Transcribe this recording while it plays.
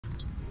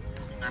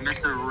I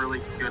missed a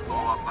really good blow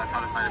up. I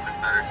thought it might have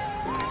been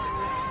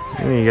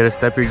better. You gotta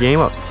step your game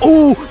up.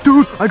 Oh,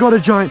 dude, I got a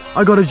giant.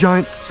 I got a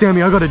giant.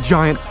 Sammy, I got a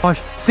giant.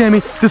 Gosh, Sammy,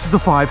 this is a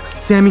 5.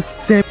 Sammy,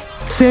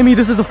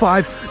 this is a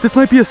 5. This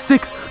might be a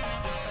 6.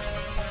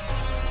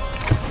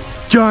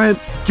 Giant.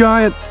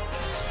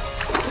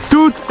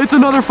 Dude, it's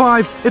another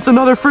 5. It's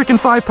another freaking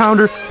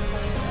 5-pounder.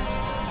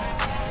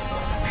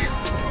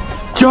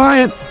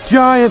 Giant.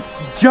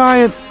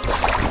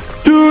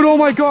 Dude, oh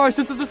my gosh,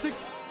 this is a 6.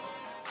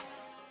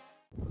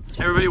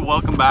 Hey everybody,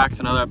 welcome back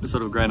to another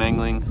episode of Grand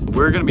Angling.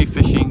 We're gonna be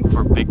fishing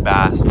for big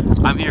bass.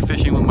 I'm here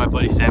fishing with my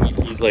buddy Sammy.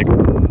 He's like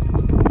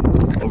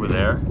over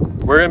there.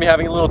 We're gonna be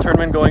having a little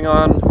tournament going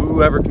on.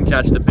 Whoever can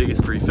catch the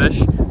biggest 3 fish.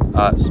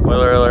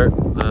 Spoiler alert,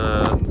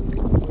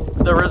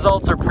 the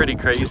results are pretty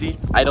crazy.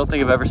 I don't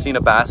think I've ever seen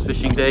a bass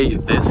fishing day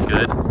this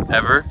good,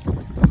 ever.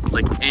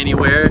 Like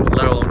anywhere,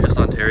 let alone just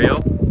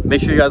Ontario.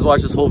 Make sure you guys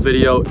watch this whole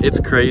video. It's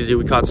crazy.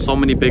 We caught so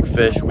many big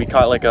fish. We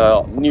caught like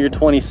a near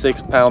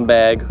 26-pound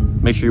bag.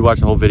 Make sure you watch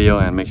the whole video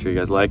and make sure you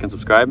guys like and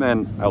subscribe,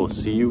 and I will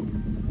see you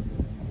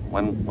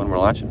when we're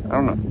launching. I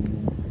don't know.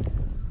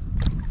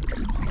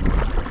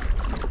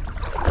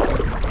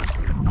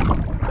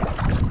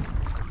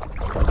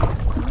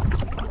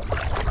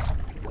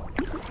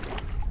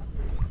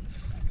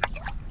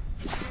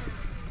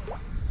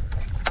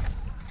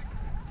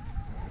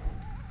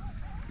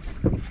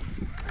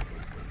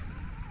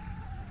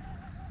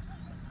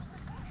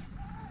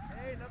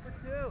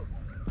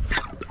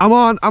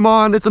 I'm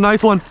on, it's a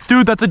nice one.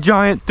 Dude, that's a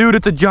giant. Dude,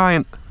 it's a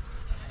giant.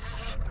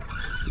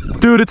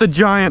 Dude, it's a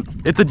giant.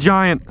 It's a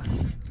giant.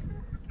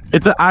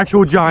 It's an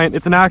actual giant.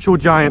 It's an actual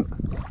giant.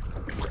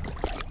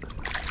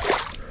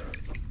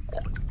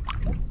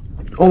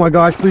 Oh my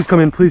gosh, please come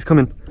in, please come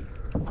in.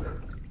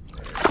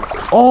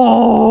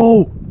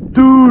 Oh,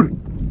 dude.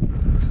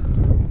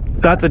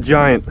 That's a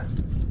giant.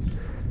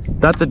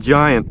 That's a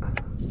giant.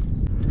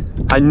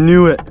 I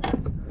knew it.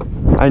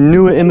 I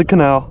knew it in the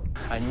canal.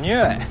 I knew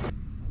it.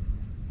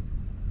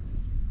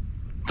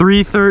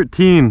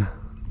 313.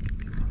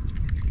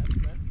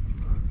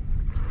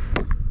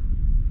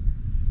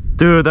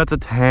 Dude, that's a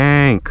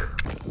tank.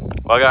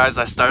 Well guys,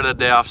 I started the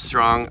day off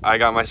strong. I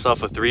got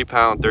myself a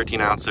 3-pound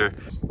 13-ouncer.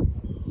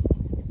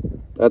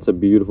 That's a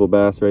beautiful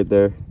bass right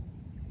there.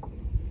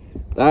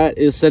 That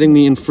is setting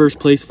me in first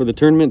place for the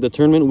tournament. The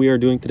tournament we are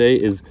doing today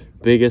is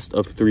biggest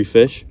of 3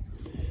 fish.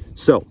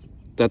 So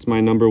that's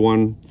my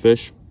 #1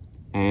 fish,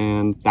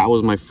 and that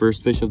was my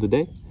first fish of the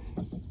day.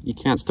 You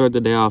can't start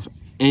the day off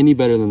any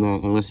better than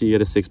that unless you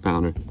get a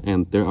 6-pounder,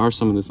 and there are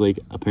some in this lake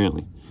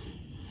apparently.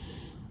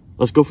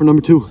 Let's go for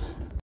 #2.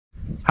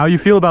 How you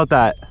feel about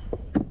that?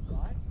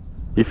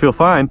 You feel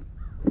fine?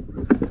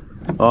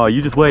 Oh,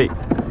 you just wait.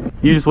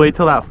 You just wait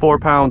till that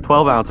 4-pound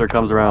 12-ouncer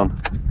comes around.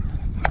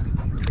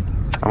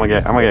 I'm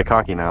gonna get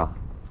cocky now.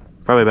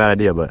 Probably a bad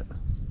idea, but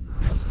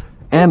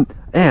and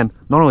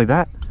not only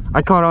that,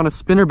 I caught on a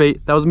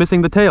spinnerbait that was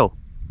missing the tail.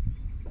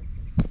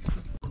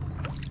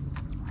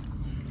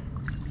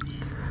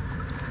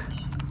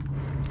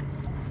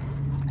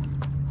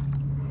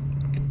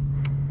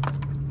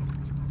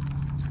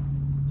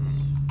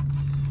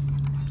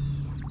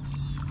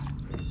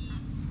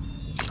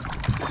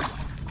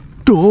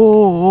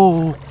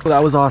 Oh,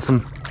 that was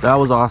awesome. That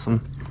was awesome.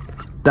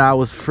 That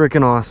was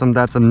freaking awesome.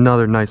 That's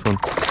another nice one.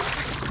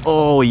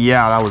 Oh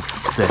yeah, that was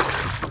sick.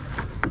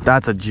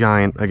 That's a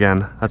giant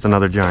again. That's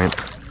another giant.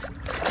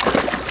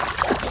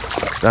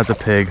 That's a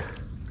pig.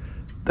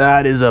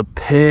 That is a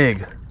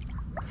pig.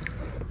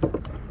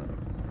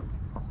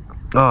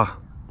 Oh,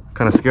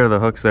 kind of scared of the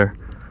hooks there.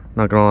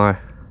 Not gonna lie.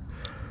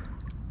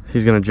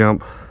 He's gonna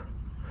jump.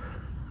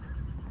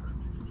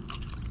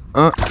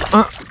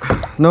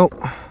 Nope.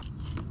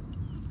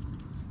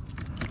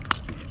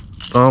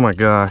 Oh my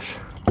gosh,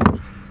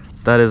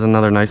 that is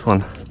another nice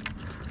one.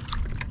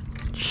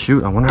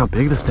 Shoot, I wonder how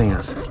big this thing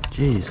is.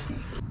 Jeez.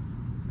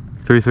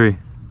 3-3.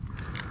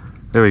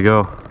 There we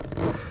go.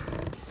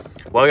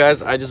 Well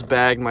guys, I just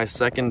bagged my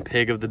second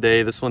pig of the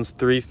day. This one's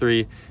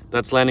 3-3.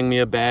 That's landing me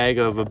a bag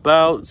of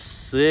about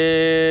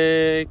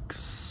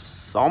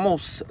 6,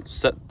 almost,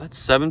 that's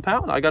 7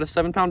 pounds. I got a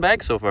 7-pound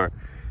bag so far.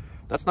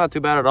 That's not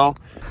too bad at all.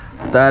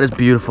 That is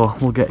beautiful.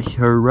 We'll get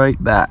her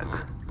right back.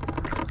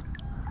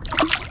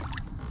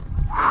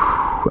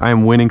 I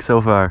am winning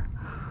so far.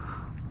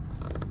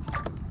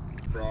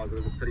 Frog, it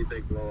was a pretty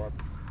big blow up.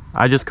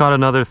 I just caught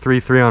another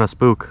 3-3 on a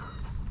spook.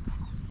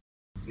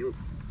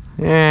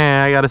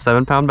 Yeah, I got a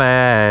 7-pound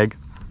bag.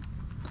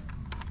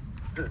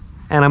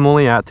 And I'm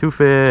only at 2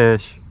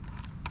 fish.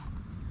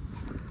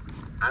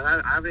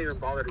 I haven't even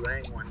bothered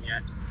weighing one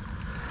yet.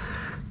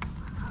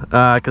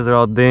 Because they're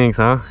all dinks,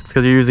 huh? It's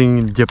because you're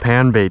using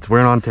Japan baits. We're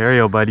in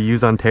Ontario, buddy.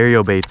 Use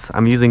Ontario baits.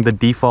 I'm using the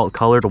default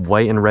colored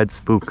white and red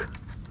spook.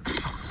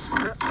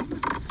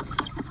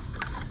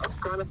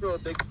 Trying to throw a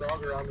big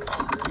frog around this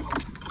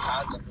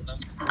pads under them.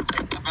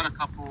 I've got a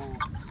couple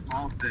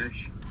small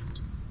fish.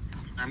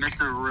 I missed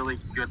a really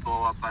good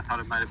blow up. I thought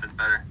it might have been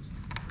better.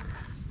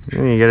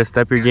 You gotta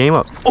step your game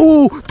up.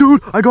 Oh,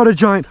 dude, I got a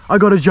giant. I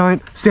got a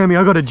giant. Sammy,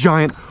 I got a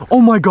giant.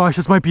 Oh my gosh,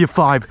 this might be a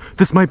 5.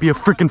 This might be a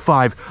freaking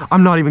 5.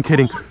 I'm not even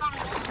kidding.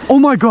 Oh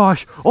my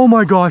gosh. Oh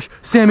my gosh.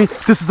 Sammy,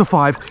 this is a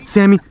 5.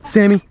 Sammy.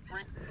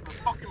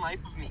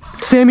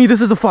 Sammy, this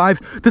is a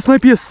 5. This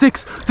might be a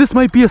 6. This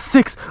might be a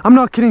 6. I'm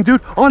not kidding,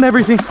 dude. On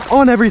everything.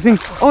 On everything.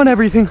 On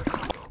everything.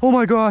 Oh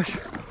my gosh.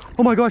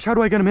 Oh my gosh, how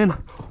do I get him in?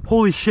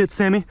 Holy shit,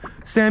 Sammy.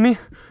 Sammy.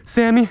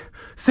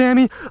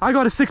 I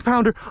got a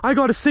 6-pounder. I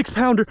got a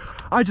 6-pounder.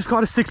 I just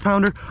got a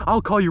 6-pounder.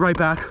 I'll call you right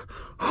back.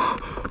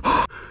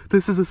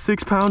 This is a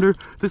 6-pounder.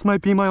 This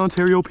might be my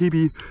Ontario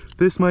PB.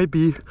 This might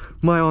be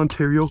my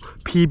Ontario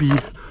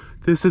PB.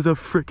 This is a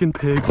freaking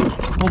pig.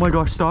 Oh my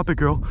gosh, stop it,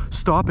 girl.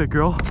 Stop it,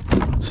 girl.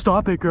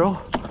 Stop it, girl.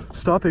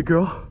 Stop it,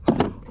 girl.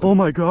 Oh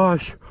my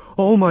gosh.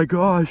 Oh my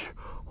gosh.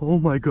 Oh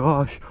my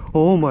gosh.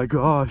 Oh my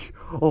gosh.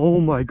 Oh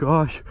my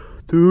gosh.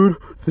 Dude,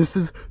 this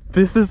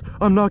is,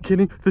 I'm not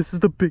kidding. This is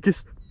the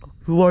biggest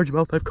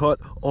largemouth I've caught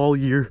all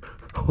year.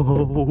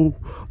 Oh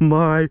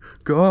my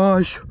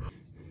gosh.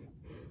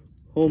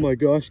 Oh my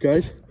gosh,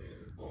 guys.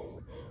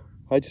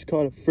 I just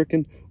caught a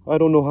freaking, I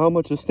don't know how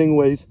much this thing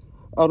weighs.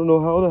 I don't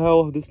know how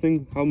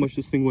much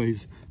this thing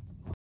weighs.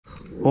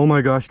 Oh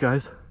my gosh,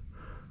 guys.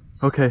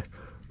 Okay,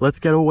 let's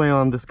get away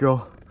on this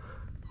girl.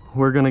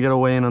 We're gonna get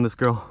away in on this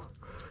girl.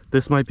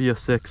 This might be a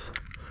 6.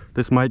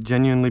 This might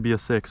genuinely be a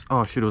 6.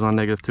 Oh shoot, it was on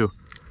 -2.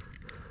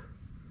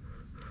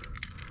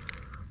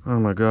 Oh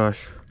my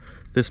gosh.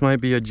 This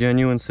might be a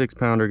genuine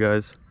 6-pounder,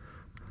 guys.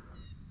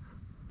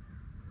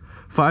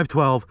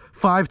 512,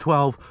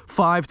 512,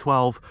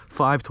 512,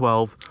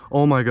 512.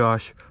 Oh my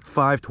gosh.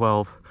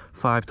 512,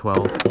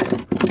 512.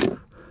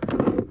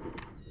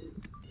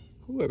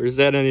 Whoever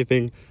said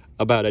anything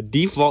about a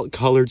default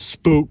colored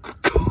spook.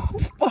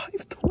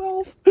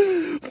 512,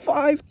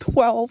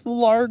 512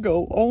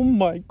 Largo. Oh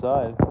my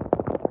god.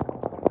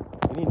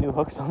 We need new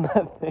hooks on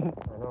that thing.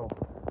 I know.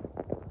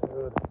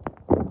 Good.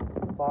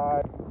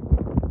 5.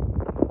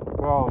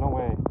 Bro, no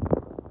way.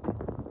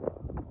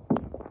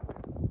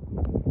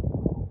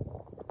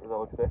 Does that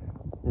look sick?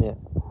 Yeah.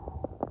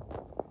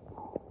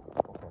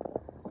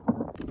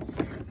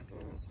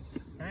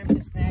 Time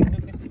to snag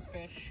Lucas's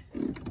fish.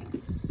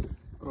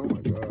 Oh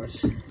my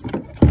gosh.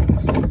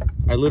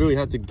 I literally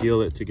had to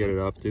gill it to get it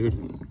up, dude.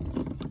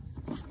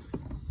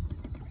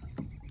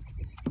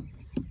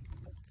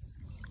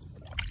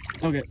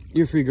 Okay,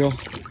 you're free, girl.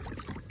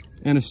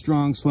 And a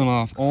strong swim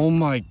off. Oh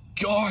my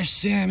gosh,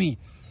 Sammy.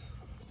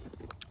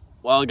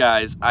 Well,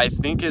 guys, I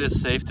think it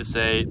is safe to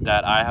say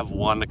that I have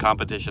won the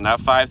competition. That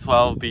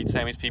 512 beat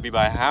Sammy's PB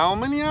by how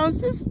many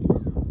ounces?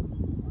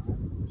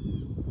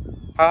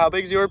 How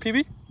big is your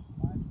PB?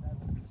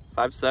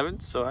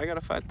 5'7". So I got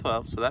a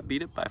 512, so that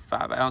beat it by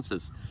 5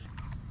 ounces.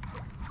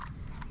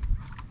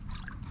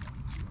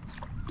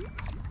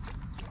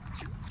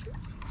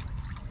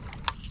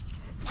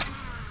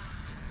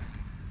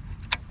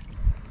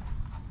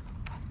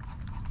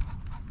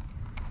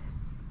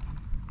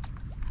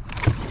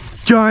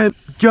 Giant,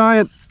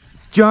 giant,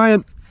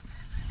 giant,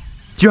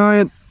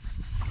 giant,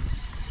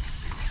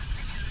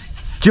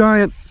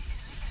 giant,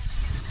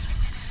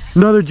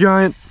 another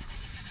giant.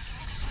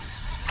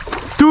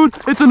 Dude,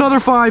 it's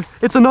another 5.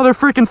 It's another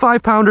freaking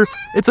 5-pounder.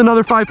 It's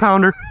another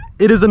 5-pounder.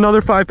 It is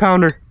another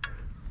 5-pounder.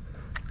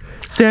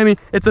 Sammy,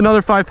 it's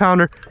another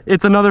 5-pounder.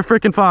 It's another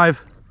freaking 5.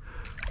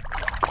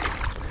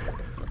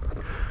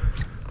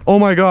 Oh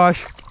my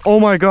gosh. Oh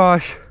my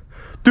gosh.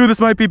 Dude, this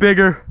might be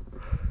bigger.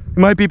 It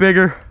might be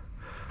bigger.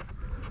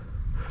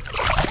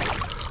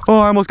 Oh,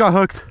 I almost got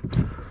hooked.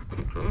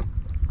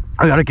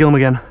 I gotta kill him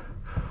again.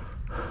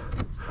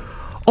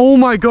 Oh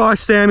my gosh,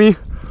 Sammy.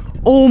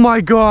 Oh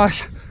my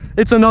gosh.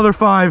 It's another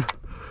 5.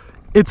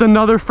 It's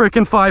another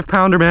freaking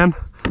 5-pounder, man.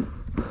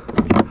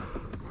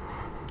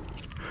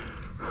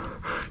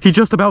 He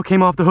just about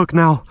came off the hook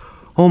now.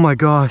 Oh my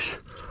gosh.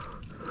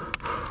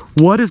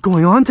 What is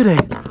going on today?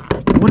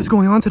 What is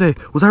going on today?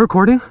 Was I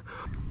recording?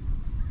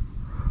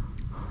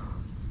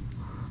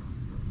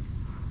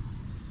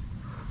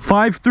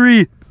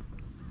 5'3".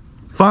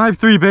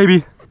 5'3",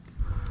 baby.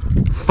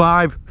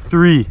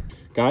 5'3".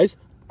 Guys,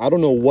 I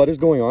don't know what is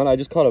going on. I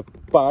just caught a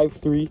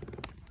 5'3".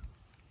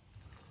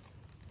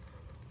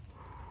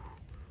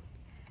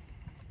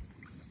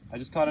 I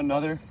just caught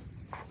another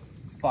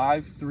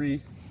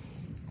 5'3".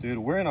 Dude,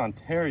 we're in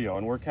Ontario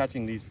and we're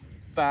catching these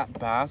fat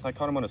bass. I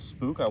caught him on a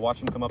spook. I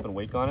watched him come up and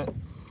wake on it.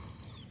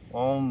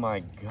 Oh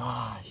my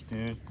gosh,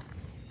 dude.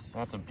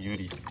 That's a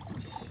beauty.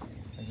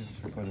 I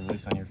just recorded the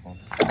release on your phone.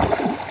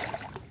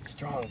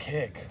 Strong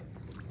kick.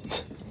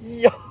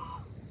 Yo.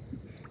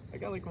 I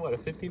got like what, a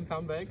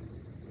 15-pound bag?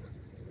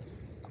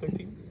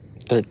 13?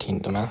 13,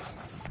 dumbass.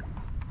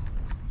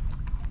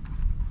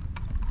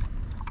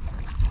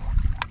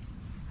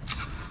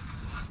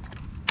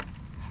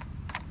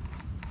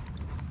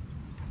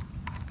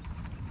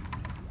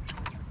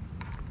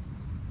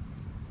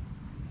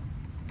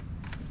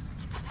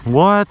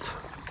 What?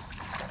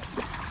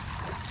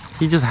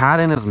 He just had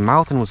it in his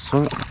mouth and was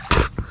swinging.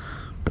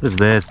 What is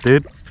this,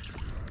 dude?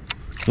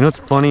 You know what's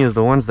funny is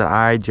the ones that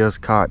I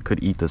just caught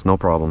could eat this, no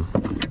problem.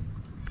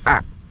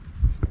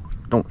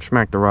 Don't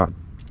smack the rod.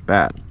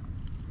 Bad.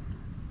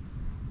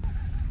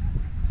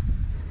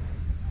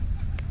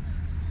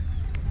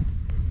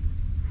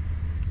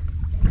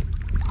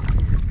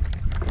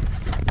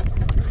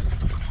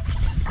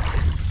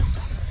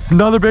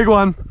 Another big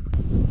one.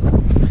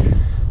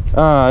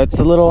 It's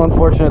a little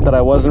unfortunate that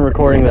I wasn't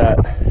recording that.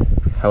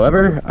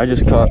 However, I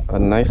just caught a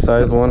nice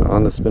sized one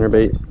on the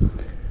spinnerbait.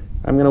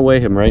 I'm gonna weigh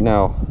him right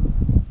now.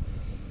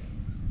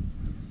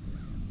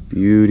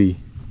 Beauty.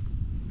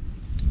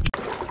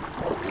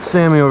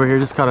 Sammy over here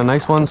just caught a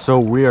nice one, so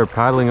we are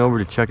paddling over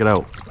to check it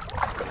out.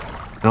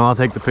 And I'll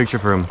take the picture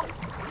for him.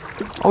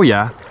 Oh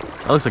yeah,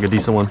 that looks like a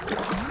decent one.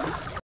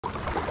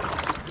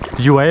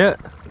 Did you weigh it?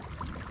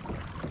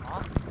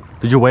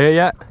 Did you weigh it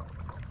yet?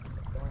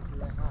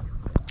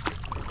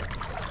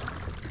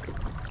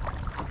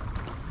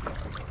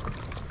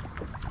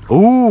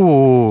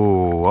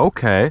 Ooh,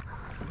 okay.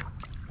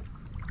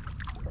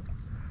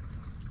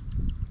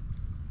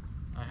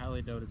 I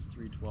highly doubt it's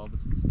 312.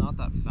 It's not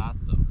that fat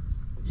though.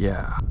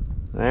 Yeah.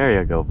 There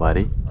you go,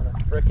 buddy. On a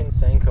frickin'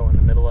 Senko in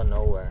the middle of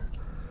nowhere.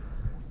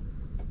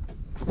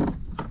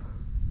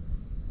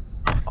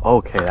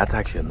 Okay, that's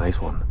actually a nice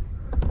one.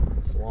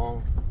 It's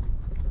long.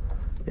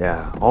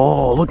 Yeah.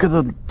 Oh, look at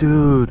the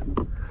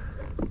dude.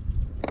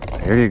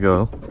 There you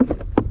go.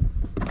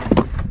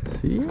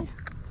 See?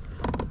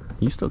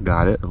 You still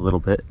got it a little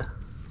bit.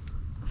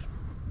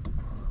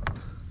 I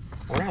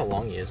wonder how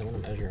long he is. I want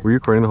to measure him. Were you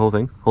recording the whole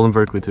thing? Hold him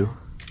vertically too.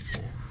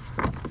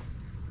 Yeah.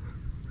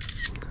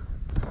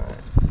 Alright.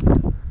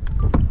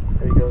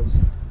 There he goes.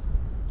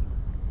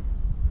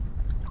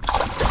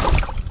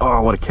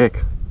 Oh, what a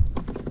kick.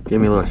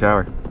 Gave me a little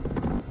shower.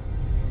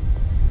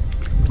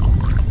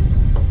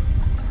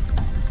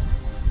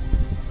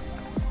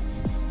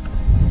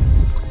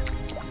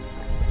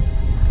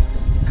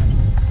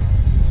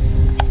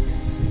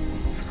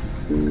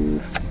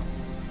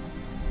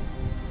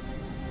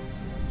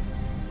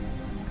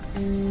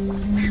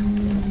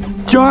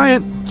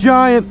 Giant,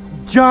 giant,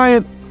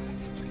 giant,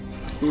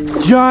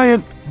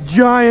 giant,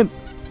 giant.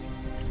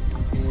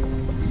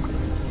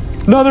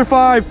 Another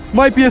 5,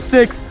 might be a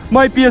 6,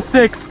 might be a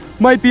 6,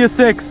 might be a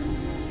 6.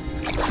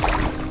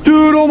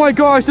 Dude, oh my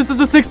gosh, this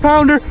is a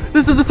 6-pounder.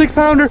 This is a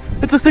 6-pounder.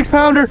 It's a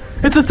 6-pounder.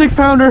 It's a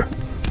 6-pounder.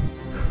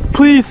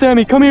 Please,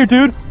 Sammy, come here,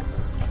 dude.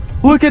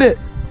 Look at it.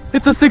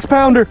 It's a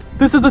 6-pounder.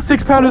 This is a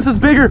 6-pounder. This is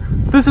bigger.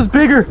 This is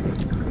bigger.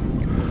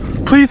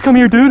 Please come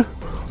here, dude.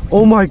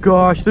 Oh my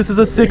gosh, this is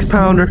a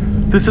 6-pounder.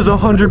 This is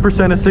 100%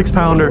 a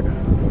 6-pounder.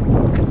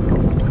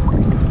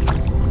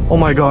 Oh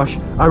my gosh,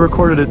 I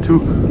recorded it too.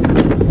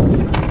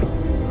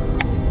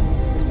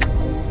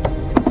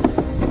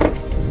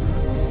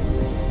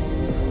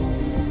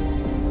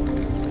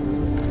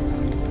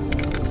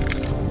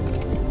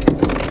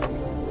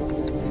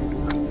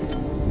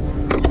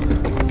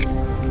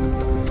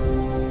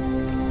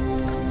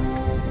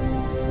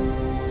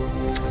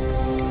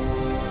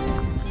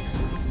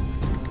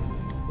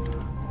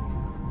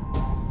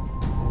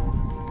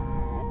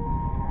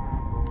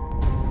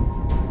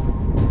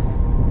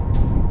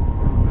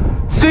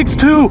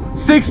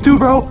 Six two,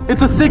 bro.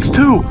 It's a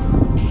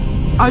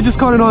 6'2". I just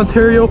caught an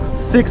Ontario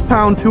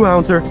 6-pound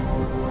 2-ouncer.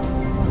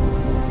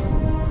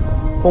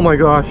 Oh my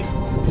gosh.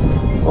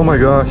 Oh my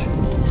gosh.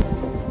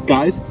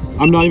 Guys,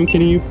 I'm not even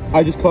kidding you.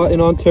 I just caught an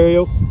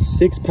Ontario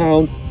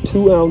 6-pound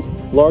 2-ounce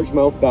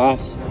largemouth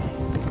bass.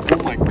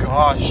 Oh my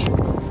gosh.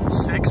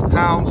 6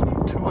 pounds,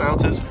 2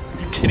 ounces.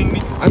 Are you kidding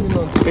me? I'm in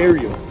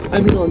Ontario.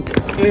 I'm in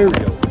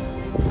Ontario.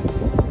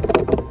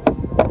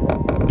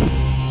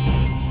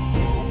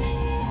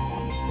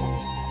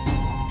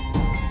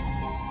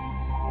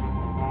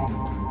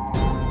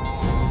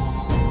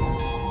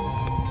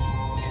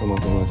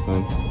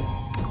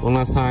 One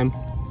last time,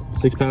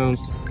 6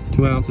 pounds,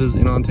 2 ounces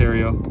in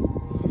Ontario.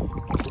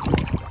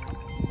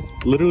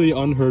 Literally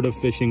unheard of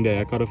fishing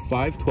day. I caught a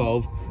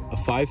 5'12", a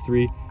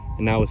 5'3",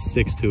 and now a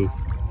 6'2".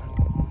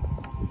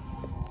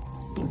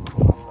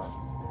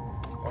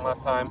 One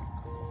last time,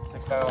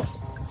 6 pounds,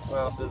 2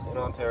 ounces in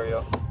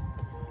Ontario.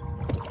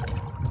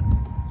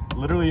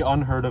 Literally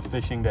unheard of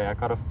fishing day. I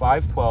caught a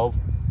 5'12",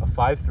 a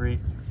 5'3",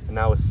 and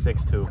now a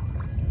 6'2".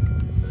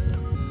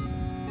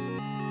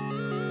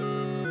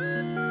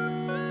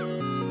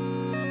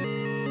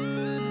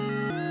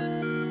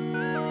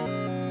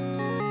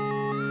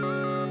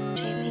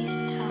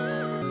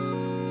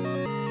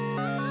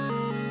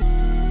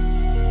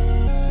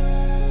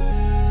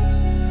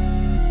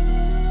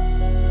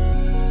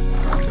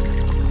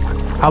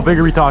 How big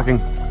are we talking?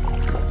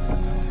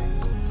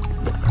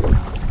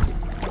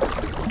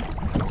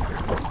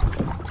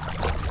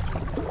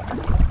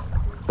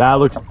 That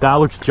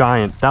looks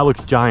giant. That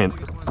looks giant.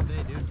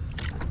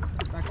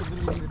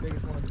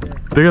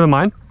 Bigger than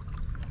mine?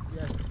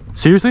 Yes.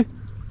 Seriously?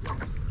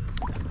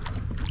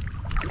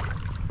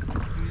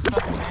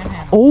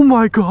 Oh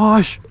my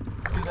gosh!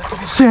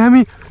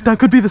 Sammy, that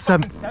could be the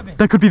 7.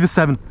 That could be the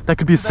 7. That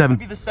could be a 7.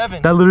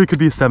 That literally could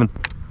be a 7.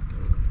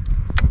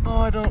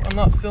 Oh, I'm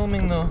not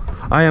filming though.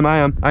 I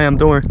am,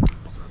 don't worry.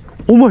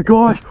 Oh my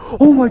gosh,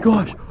 oh my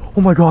gosh,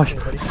 oh my gosh.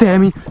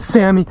 Sammy,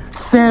 Sammy,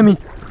 Sammy.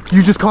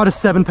 You just caught a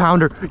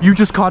 7-pounder. You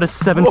just caught a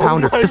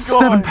 7-pounder. Oh my A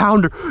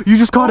 7-pounder. You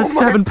just caught a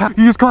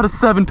 7-pounder. You just caught a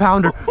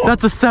 7-pounder.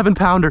 That's a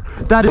 7-pounder.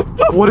 That is.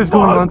 What is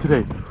going on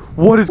today?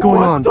 What is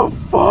going on? What the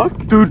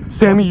fuck? Dude,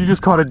 Sammy, you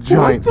just caught a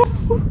giant.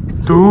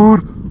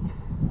 Dude.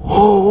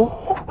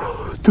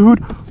 Oh.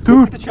 Dude.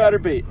 Look at the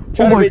chatterbait.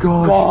 Chatterbait's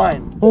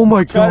gone. Oh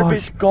my gosh.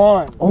 Chatterbait's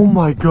gone. Oh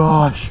my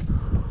gosh.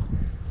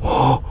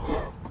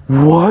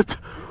 What?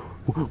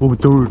 Oh,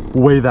 dude,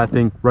 weigh that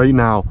thing right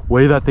now.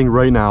 Weigh that thing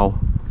right now.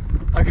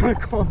 I gotta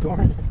call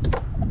Dorian.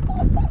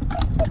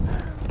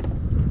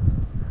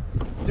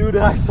 Dude,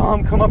 I saw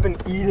him come up and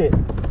eat it.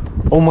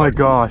 Oh my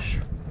gosh.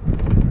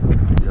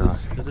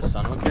 Is this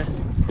sun okay?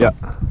 Yeah.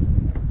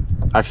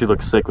 Actually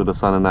looks sick with the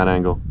sun in that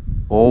angle.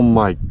 Oh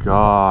my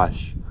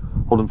gosh.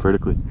 Hold him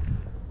vertically.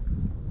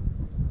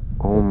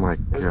 Oh my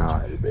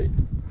gosh.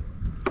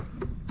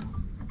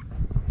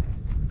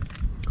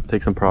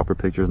 Take some proper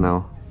pictures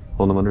now.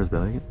 Hold him under his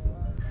belly.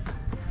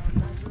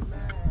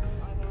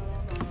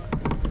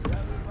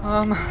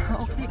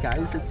 Okay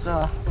guys, it's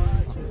a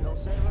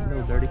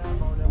little dirty.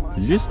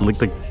 You just licked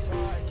the...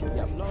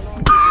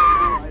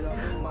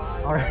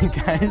 Alright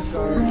guys.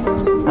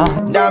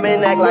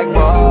 Diamond act like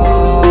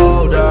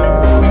Boulder.